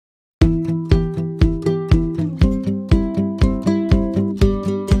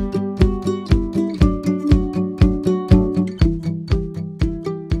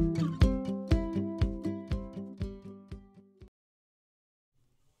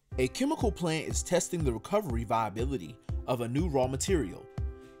A chemical plant is testing the recovery viability of a new raw material.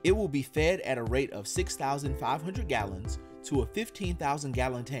 It will be fed at a rate of 6,500 gallons to a 15,000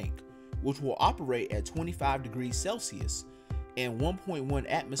 gallon tank, which will operate at 25 degrees Celsius and 1.1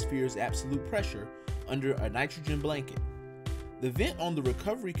 atmospheres absolute pressure under a nitrogen blanket. The vent on the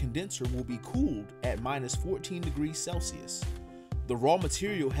recovery condenser will be cooled at minus 14 degrees Celsius. The raw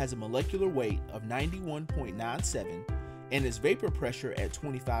material has a molecular weight of 91.97 and its vapor pressure at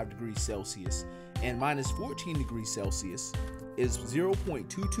 25 degrees Celsius and minus 14 degrees Celsius is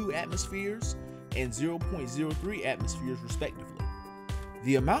 0.22 atmospheres and 0.03 atmospheres respectively.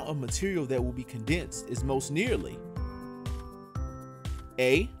 The amount of material that will be condensed is most nearly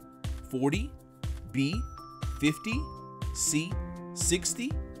A, 40, B, 50, C,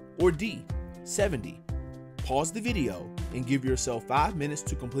 60, or D, 70. Pause the video and give yourself 5 minutes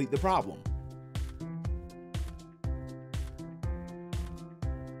to complete the problem.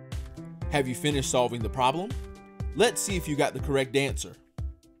 Have you finished solving the problem? Let's see if you got the correct answer.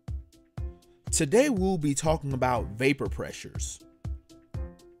 Today we'll be talking about vapor pressures.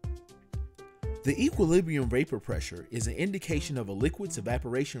 The equilibrium vapor pressure is an indication of a liquid's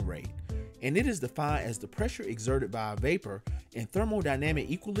evaporation rate, and it is defined as the pressure exerted by a vapor in thermodynamic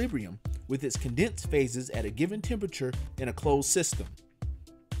equilibrium with its condensed phases at a given temperature in a closed system.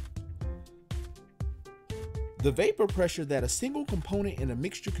 The vapor pressure that a single component in a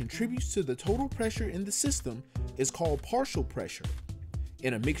mixture contributes to the total pressure in the system is called partial pressure.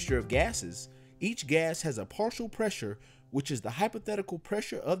 In a mixture of gases, each gas has a partial pressure, which is the hypothetical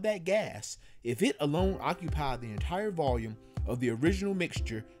pressure of that gas if it alone occupied the entire volume of the original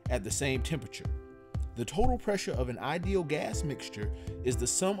mixture at the same temperature. The total pressure of an ideal gas mixture is the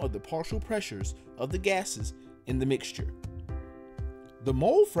sum of the partial pressures of the gases in the mixture. The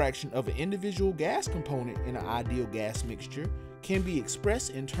mole fraction of an individual gas component in an ideal gas mixture can be expressed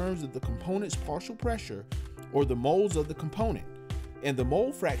in terms of the component's partial pressure or the moles of the component, and the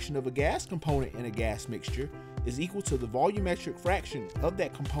mole fraction of a gas component in a gas mixture is equal to the volumetric fraction of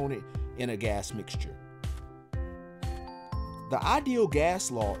that component in a gas mixture. The ideal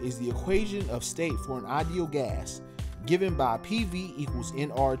gas law is the equation of state for an ideal gas given by PV equals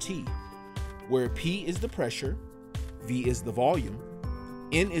nRT, where P is the pressure, V is the volume,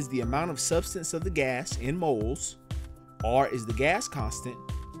 N is the amount of substance of the gas in moles, R is the gas constant,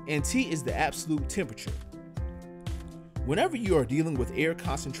 and T is the absolute temperature. Whenever you are dealing with air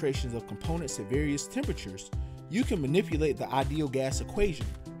concentrations of components at various temperatures, you can manipulate the ideal gas equation,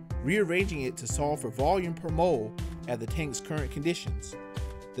 rearranging it to solve for volume per mole at the tank's current conditions.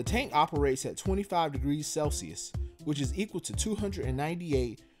 The tank operates at 25 degrees Celsius, which is equal to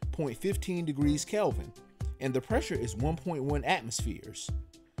 298.15 degrees Kelvin, and the pressure is 1.1 atmospheres.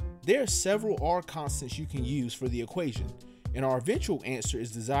 There are several R constants you can use for the equation, and our eventual answer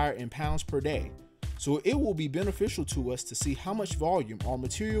is desired in pounds per day, so it will be beneficial to us to see how much volume our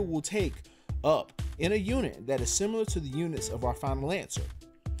material will take up in a unit that is similar to the units of our final answer.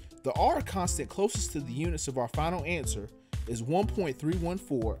 The R constant closest to the units of our final answer is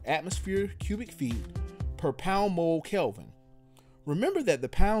 1.314 atmosphere cubic feet per pound mole Kelvin. Remember that the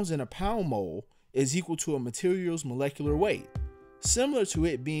pounds in a pound mole is equal to a material's molecular weight, similar to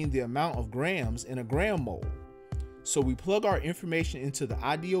it being the amount of grams in a gram mole. So we plug our information into the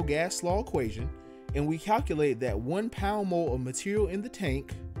ideal gas law equation and we calculate that 1 pound mole of material in the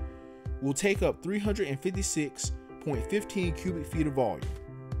tank will take up 356.15 cubic feet of volume.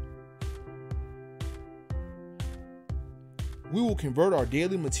 We will convert our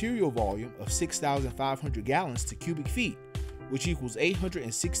daily material volume of 6,500 gallons to cubic feet, which equals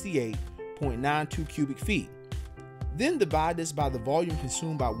 868.92 cubic feet. Then divide this by the volume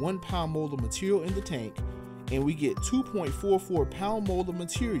consumed by 1 pound mole of material in the tank, and we get 2.44 pound mole of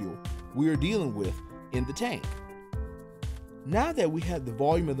material we are dealing with in the tank. Now that we have the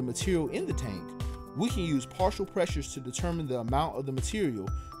volume of the material in the tank, we can use partial pressures to determine the amount of the material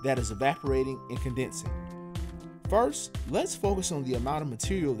that is evaporating and condensing. First, let's focus on the amount of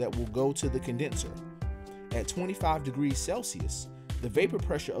material that will go to the condenser. At 25 degrees Celsius, the vapor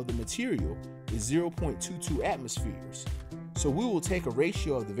pressure of the material is 0.22 atmospheres. So we will take a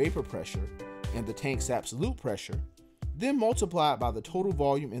ratio of the vapor pressure and the tank's absolute pressure, then multiply it by the total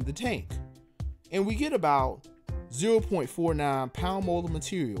volume in the tank. And we get about 0.49 pound mole of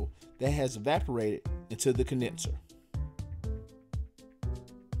material that has evaporated into the condenser.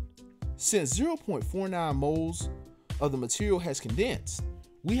 Since 0.49 moles of the material has condensed,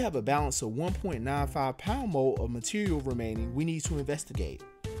 we have a balance of 1.95 pound mole of material remaining we need to investigate.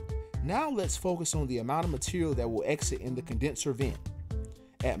 Now let's focus on the amount of material that will exit in the condenser vent.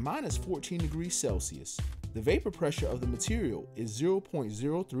 At minus 14 degrees Celsius, the vapor pressure of the material is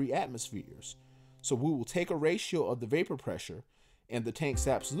 0.03 atmospheres. So we will take a ratio of the vapor pressure and the tank's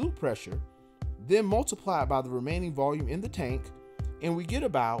absolute pressure, then multiply it by the remaining volume in the tank, and we get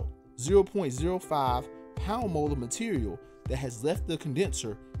about 0.05 pound mole of material that has left the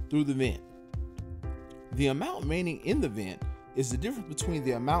condenser through the vent. The amount remaining in the vent is the difference between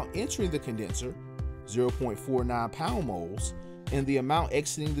the amount entering the condenser, 0.49 pound moles, and the amount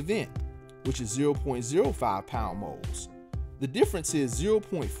exiting the vent, which is 0.05 pound moles. The difference is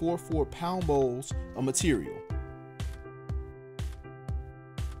 0.44 pound moles of material.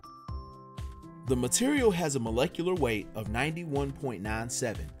 The material has a molecular weight of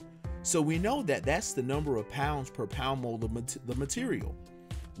 91.97, so we know that that's the number of pounds per pound mole of the material.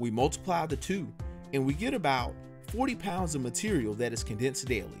 We multiply the two, and we get about 40 pounds of material that is condensed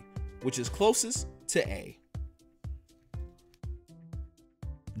daily, which is closest to A.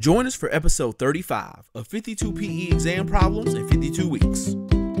 Join us for episode 35 of 52 PE exam problems in 52 weeks.